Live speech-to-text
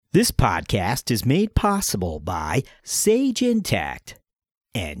This podcast is made possible by Sage Intact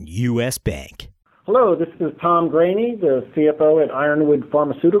and U.S. Bank. Hello, this is Tom Graney, the CFO at Ironwood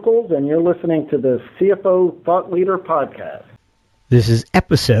Pharmaceuticals, and you're listening to the CFO Thought Leader Podcast. This is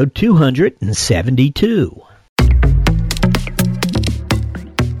episode 272.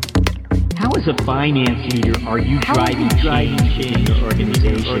 How as a finance leader are you driving change in your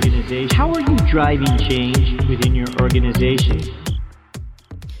organization? How are you driving change within your organization?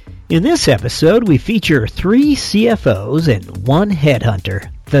 In this episode, we feature 3 CFOs and 1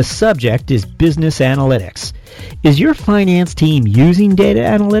 headhunter. The subject is business analytics. Is your finance team using data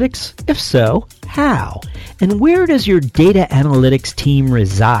analytics? If so, how? And where does your data analytics team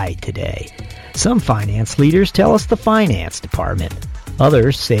reside today? Some finance leaders tell us the finance department.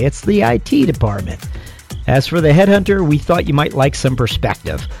 Others say it's the IT department. As for the headhunter, we thought you might like some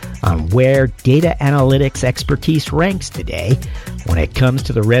perspective on where data analytics expertise ranks today when it comes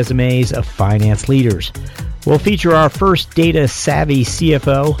to the resumes of finance leaders. We'll feature our first data-savvy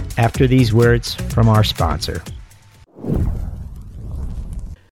CFO after these words from our sponsor.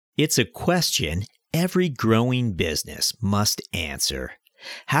 It's a question every growing business must answer.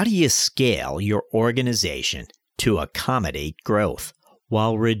 How do you scale your organization to accommodate growth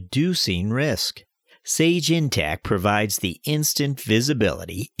while reducing risk? Sage Intact provides the instant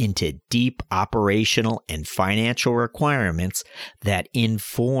visibility into deep operational and financial requirements that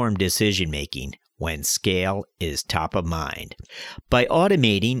inform decision-making when scale is top of mind. By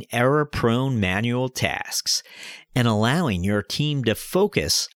automating error-prone manual tasks and allowing your team to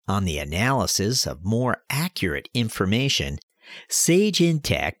focus on the analysis of more accurate information, Sage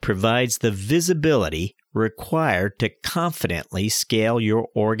Intact provides the visibility required to confidently scale your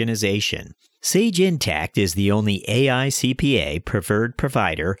organization. Sage Intact is the only AI CPA preferred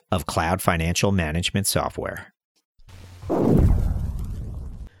provider of cloud financial management software.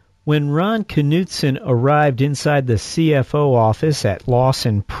 When Ron Knutson arrived inside the CFO office at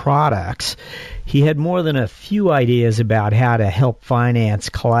Lawson Products, he had more than a few ideas about how to help finance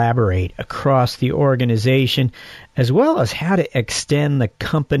collaborate across the organization, as well as how to extend the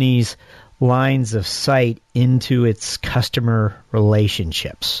company's lines of sight into its customer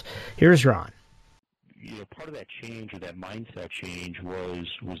relationships. Here's Ron. Part of that change or that mindset change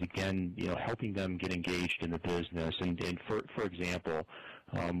was again, helping them get engaged in the business. And for example,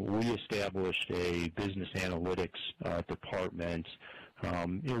 we established a business analytics department,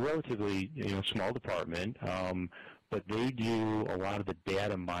 relatively small department, but they do a lot of the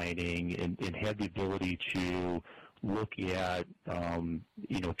data mining and have the ability to look at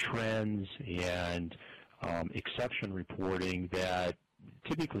trends and exception reporting that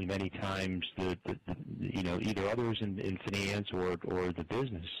typically many times the either others in finance or the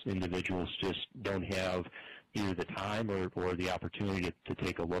business individuals just don't have either the time or the opportunity to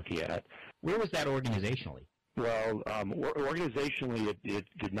take a look at. Where was that organizationally? Well, organizationally it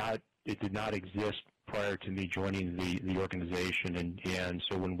did not exist prior to me joining the organization, and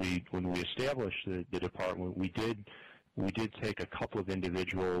so when we established the department, we did take a couple of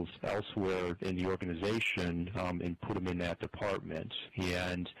individuals elsewhere in the organization and put them in that department.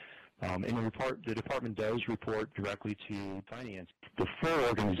 And the department does report directly to finance. The full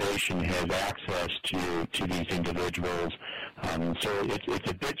organization has access to these individuals, so it's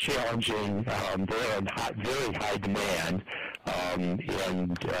a bit challenging. They're in very high demand, and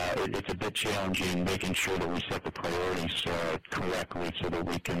it's a bit challenging making sure that we set the priorities correctly so that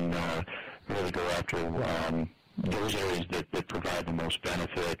we can really go after those areas that provide the most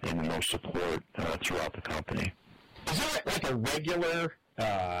benefit and the most support throughout the company. Is there like a regular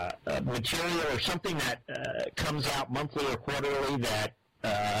material or something that comes out monthly or quarterly that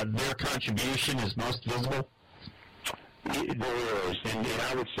their contribution is most visible? There is, and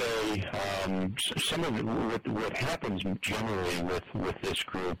I would say some of what happens generally with this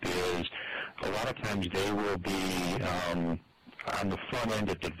group is a lot of times they will be on the front end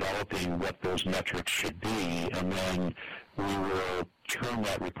of developing what those metrics should be, and then we will turn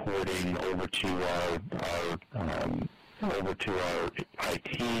that reporting over to our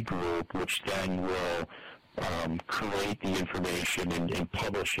IT group, which then will create the information and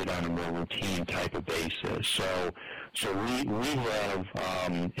publish it on a more routine type of basis. So we have,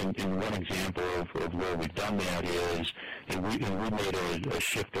 in one example of where we've done that is, and we made a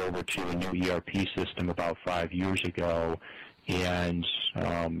shift over to a new ERP system about 5 years ago, and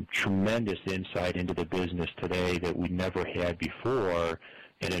tremendous insight into the business today that we never had before.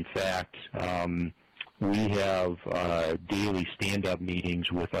 And in fact, we have daily stand-up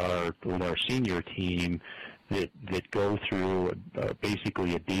meetings with our senior team that go through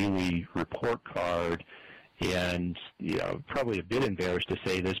basically a daily report card And probably a bit embarrassed to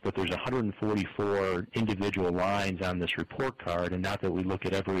say this, but there's 144 individual lines on this report card, and not that we look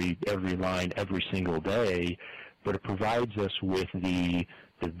at every line every single day, but it provides us with the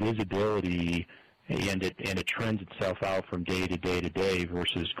visibility, and it trends itself out from day to day to day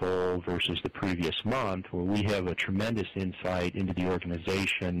versus goal versus the previous month, where we have a tremendous insight into the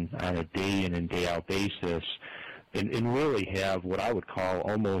organization on a day in and day out basis, and really have what I would call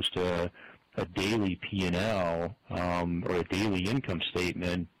almost a daily P&L or a daily income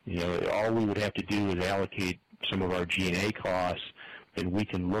statement. All we would have to do is allocate some of our G&A costs, and we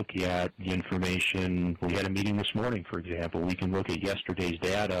can look at the information. We had a meeting this morning, for example. We can look at yesterday's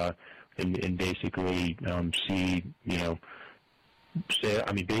data and basically see,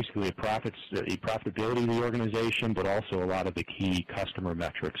 basically a profitability of the organization, but also a lot of the key customer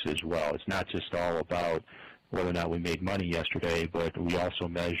metrics as well. It's not just all about whether or not we made money yesterday, but we also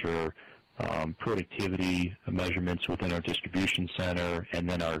measure productivity measurements within our distribution center, and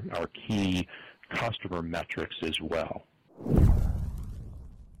then our key customer metrics as well.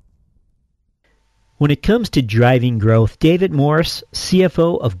 When it comes to driving growth, David Morris,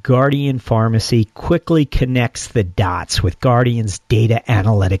 CFO of Guardian Pharmacy, quickly connects the dots with Guardian's data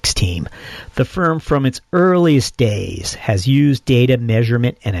analytics team. The firm from its earliest days has used data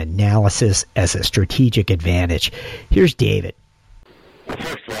measurement and analysis as a strategic advantage. Here's David.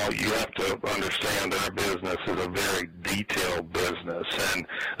 First of all, you have to understand that our business is a very detailed business, and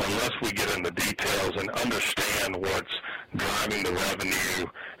unless we get into details and understand what's driving the revenue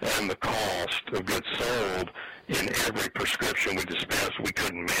and the cost of goods sold in every prescription we dispense, we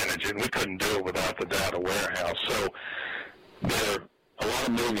couldn't manage it, and we couldn't do it without the data warehouse. So there are a lot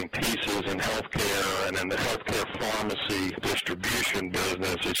of moving pieces in healthcare, and in the healthcare pharmacy distribution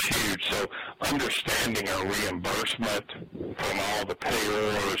business is huge. So understanding our reimbursement from all the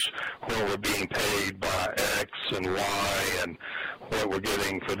payers, where we're being paid by X and Y, and what we're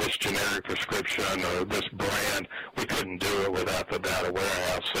getting for this generic prescription or this brand, we couldn't do it without the data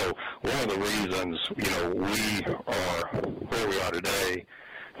warehouse. So one of the reasons, we are where we are today,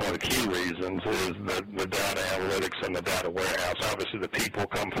 one of the key reasons is the data analytics and the data warehouse. Obviously, the people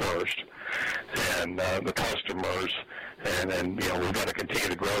come first, and the customers, and we've got to continue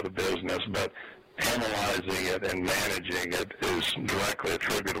to grow the business, but analyzing it and managing it is directly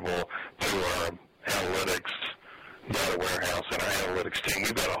attributable to our analytics data warehouse and our analytics team.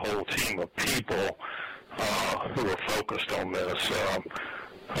 We've got a whole team of people who are focused on this.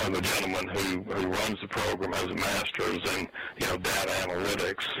 The gentleman who runs the program has a master's in data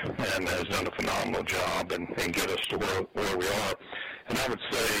analytics and has done a phenomenal job and get us to where we are. And I would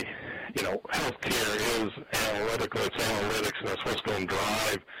say, healthcare is analytical. It's analytics, and that's what's going to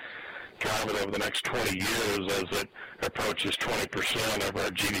drive it over the next 20 years as it approaches 20% of our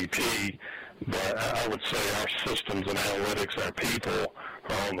GDP. But I would say our systems and analytics, our people,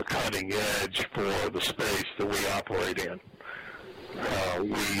 are on the cutting edge for the space that we operate in.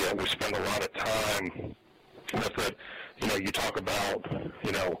 We spend a lot of time with it. You talk about,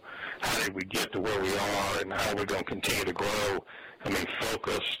 how did we get to where we are and how we're going to continue to grow.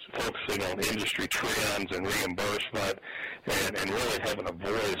 Focusing on industry trends and reimbursement and really having a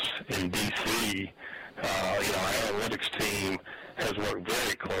voice in D.C. Our analytics team has worked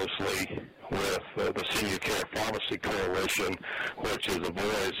very closely with the Senior Care Pharmacy Coalition, which is a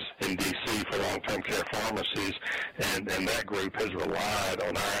voice in D.C. for long-term care pharmacies, and that group has relied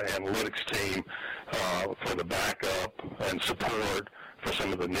on our analytics team for the backup and support for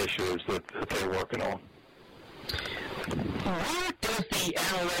some of the initiatives that they're working on. Where does the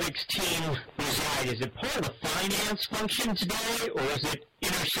analytics team reside? Is it part of the finance function today, or does it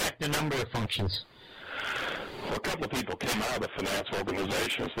intersect a number of functions? Well, a couple of people came out of the finance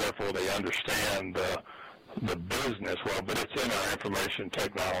organizations, therefore they understand the business well, but it's in our information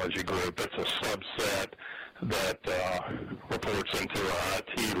technology group. It's a subset that reports into our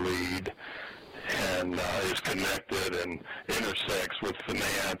IT lead and is connected and intersects with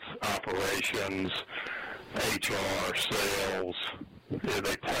finance, operations, HR, sales.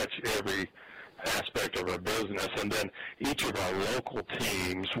 They touch every aspect of our business, and then each of our local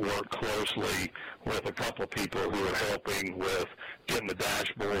teams work closely with a couple of people who are helping with getting the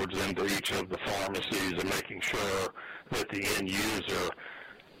dashboards into each of the pharmacies and making sure that the end user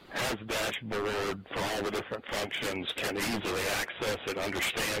has a dashboard for all the different functions, can easily access it,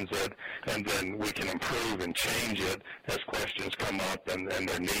 understands it, and then we can improve and change it as questions come up and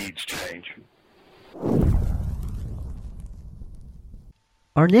their needs change.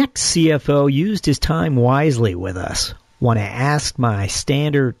 Our next CFO used his time wisely with us. Want to ask my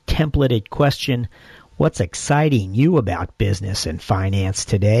standard templated question, what's exciting you about business and finance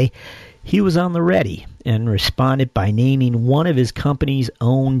today? He was on the ready and responded by naming one of his company's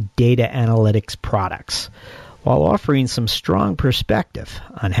own data analytics products, while offering some strong perspective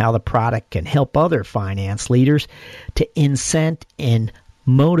on how the product can help other finance leaders to incent and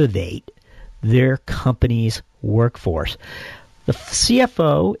motivate their company's workforce. The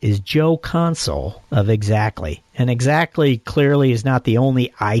CFO is Joe Console of Exactly. And Exactly clearly is not the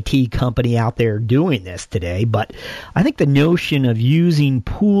only IT company out there doing this today, but I think the notion of using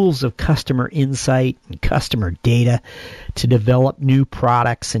pools of customer insight and customer data to develop new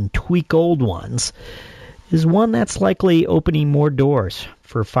products and tweak old ones is one that's likely opening more doors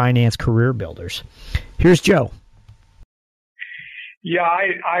for finance career builders. Here's Joe. Yeah,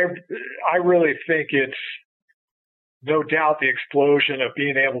 I really think it's no doubt the explosion of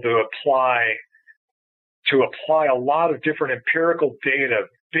being able to apply a lot of different empirical data,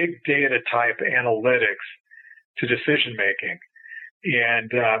 big data type analytics to decision making.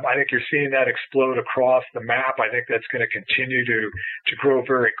 And I think you're seeing that explode across the map. I think that's going to continue to grow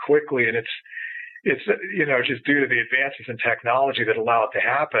very quickly. And it's just due to the advances in technology that allow it to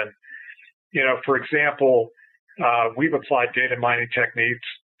happen. For example, we've applied data mining techniques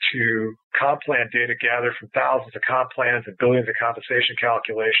to comp plan data gathered from thousands of comp plans and billions of compensation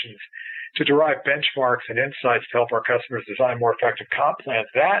calculations to derive benchmarks and insights to help our customers design more effective comp plans.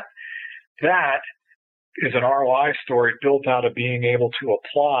 That is an ROI story built out of being able to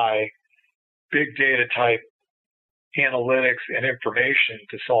apply big data type analytics and information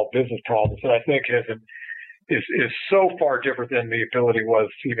to solve business problems that I think is so far different than the ability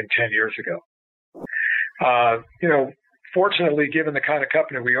was even 10 years ago. Fortunately, given the kind of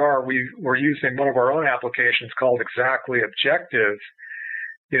company we are, we're using one of our own applications called Exactly Objectives,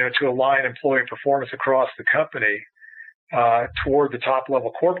 to align employee performance across the company toward the top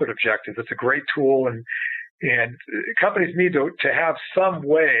level corporate objectives. It's a great tool, and companies need to have some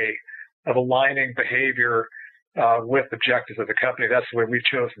way of aligning behavior with objectives of the company. That's the way we've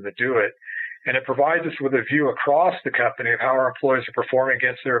chosen to do it. And it provides us with a view across the company of how our employees are performing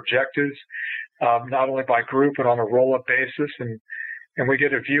against their objectives, not only by group, but on a roll-up basis. And we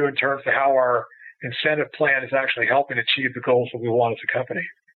get a view in terms of how our incentive plan is actually helping achieve the goals that we want as a company.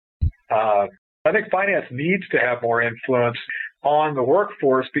 I think finance needs to have more influence on the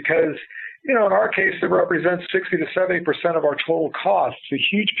workforce because, in our case, it represents 60 to 70% of our total costs. It's a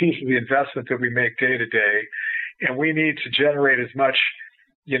huge piece of the investment that we make day to day. And we need to generate as much,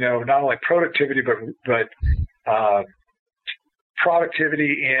 not only productivity, but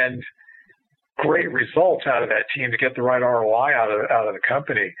productivity and great results out of that team to get the right ROI out of the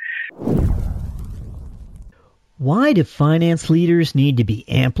company. Why do finance leaders need to be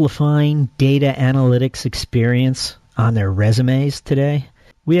amplifying data analytics experience on their resumes today?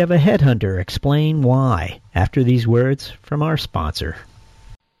 We have a headhunter explain why after these words from our sponsor.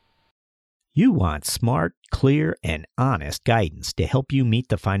 You want smart, clear, and honest guidance to help you meet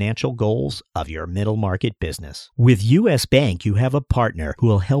the financial goals of your middle market business. With U.S. Bank, you have a partner who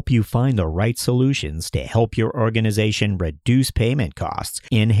will help you find the right solutions to help your organization reduce payment costs,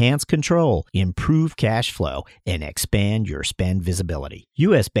 enhance control, improve cash flow, and expand your spend visibility.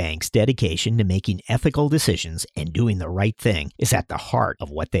 U.S. Bank's dedication to making ethical decisions and doing the right thing is at the heart of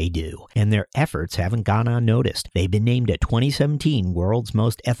what they do, and their efforts haven't gone unnoticed. They've been named a 2017 World's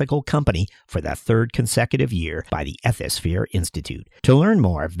Most Ethical Company for the third consecutive year by the Ethisphere Institute. To learn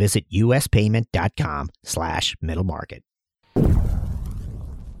more, visit uspayment.com/middlemarket.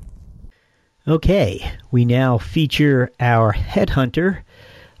 Okay, we now feature our headhunter.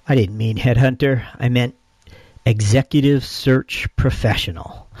 I didn't mean headhunter, I meant executive search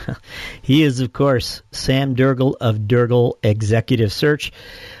professional. He is, of course, Sam Dergel of Dergel Executive Search.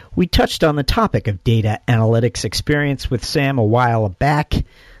 We touched on the topic of data analytics experience with Sam a while back,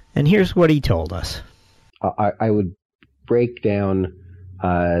 and here's what he told us. I would break down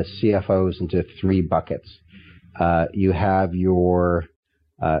CFOs into three buckets. You have your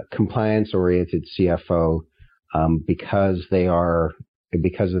compliance-oriented CFO because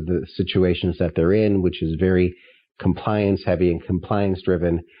of the situations that they're in, which is very compliance-heavy and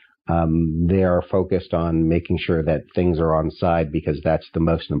compliance-driven. They are focused on making sure that things are on side because that's the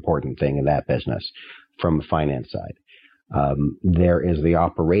most important thing in that business from the finance side. There is the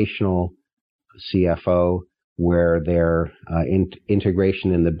operational CFO where their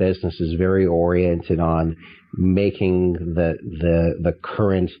integration in the business is very oriented on making the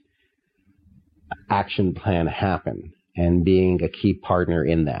current action plan happen and being a key partner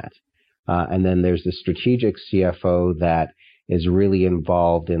in that. And then there's the strategic CFO that is really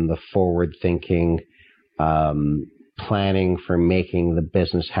involved in the forward-thinking planning for making the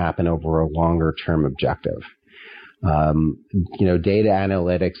business happen over a longer-term objective. Data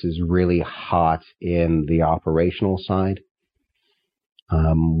analytics is really hot in the operational side,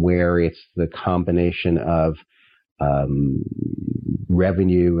 where it's the combination of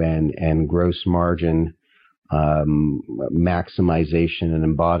revenue and gross margin maximization, and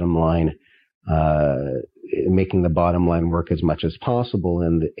then bottom line, making the bottom line work as much as possible,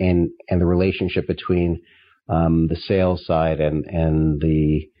 and the relationship between the sales side and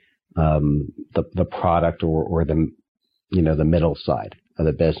the product or the middle side of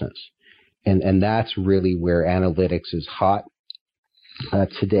the business, and that's really where analytics is hot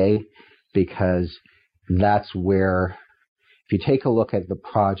today, because that's where, if you take a look at the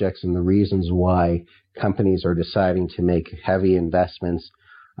projects and the reasons why companies are deciding to make heavy investments,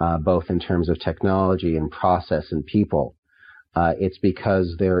 both in terms of technology and process and people, it's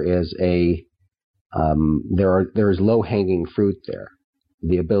because there is low-hanging fruit there.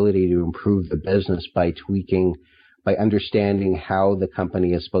 The ability to improve the business by understanding how the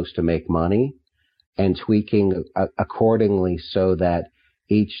company is supposed to make money and tweaking accordingly so that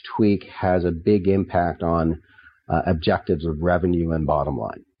each tweak has a big impact on objectives of revenue and bottom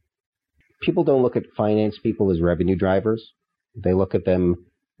line. People don't look at finance people as revenue drivers. They look at them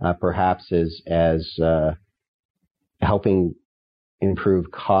perhaps as helping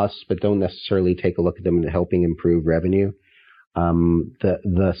improve costs, but don't necessarily take a look at them as helping improve revenue.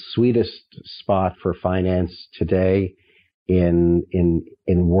 The sweetest spot for finance today in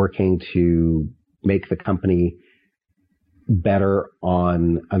working to make the company better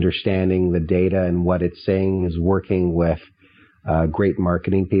on understanding the data and what it's saying is working with great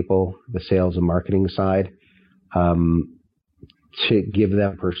marketing people, the sales and marketing side, to give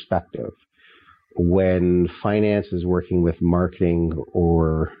them perspective. When finance is working with marketing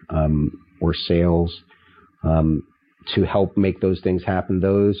or sales to help make those things happen,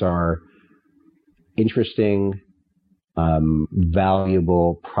 those are interesting,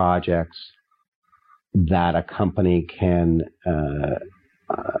 valuable projects that a company can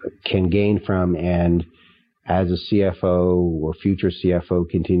gain from, and as a CFO or future CFO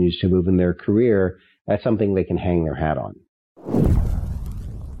continues to move in their career, that's something they can hang their hat on.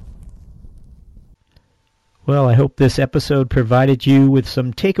 Well, I hope this episode provided you with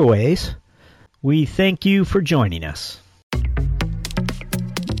some takeaways. We thank you for joining us.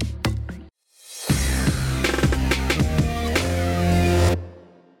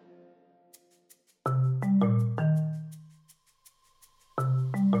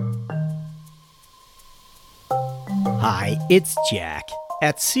 Hi, it's Jack.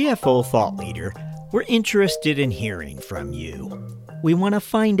 At CFO Thought Leader, we're interested in hearing from you. We want to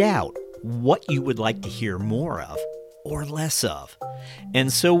find out what you would like to hear more of or less of.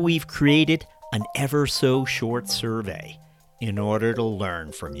 And so we've created an ever so short survey in order to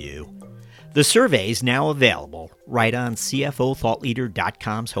learn from you. The survey is now available right on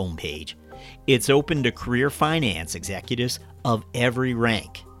CFOThoughtLeader.com's homepage. It's open to career finance executives of every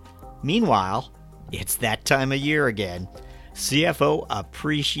rank. Meanwhile, it's that time of year again. CFO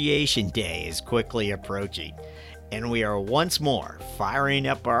Appreciation Day is quickly approaching, and we are once more firing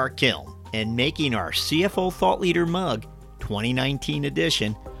up our kiln and making our CFO Thought Leader Mug 2019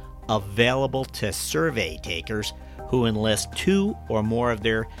 edition available to survey takers who enlist 2 or more of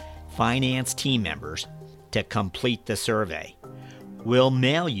their finance team members to complete the survey. We'll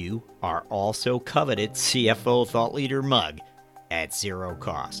mail you our also coveted CFO Thought Leader Mug at zero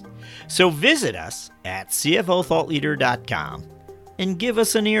cost. So visit us at CFOThoughtLeader.com and give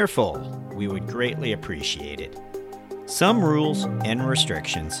us an earful. We would greatly appreciate it. Some rules and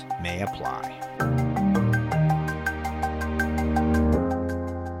restrictions may apply.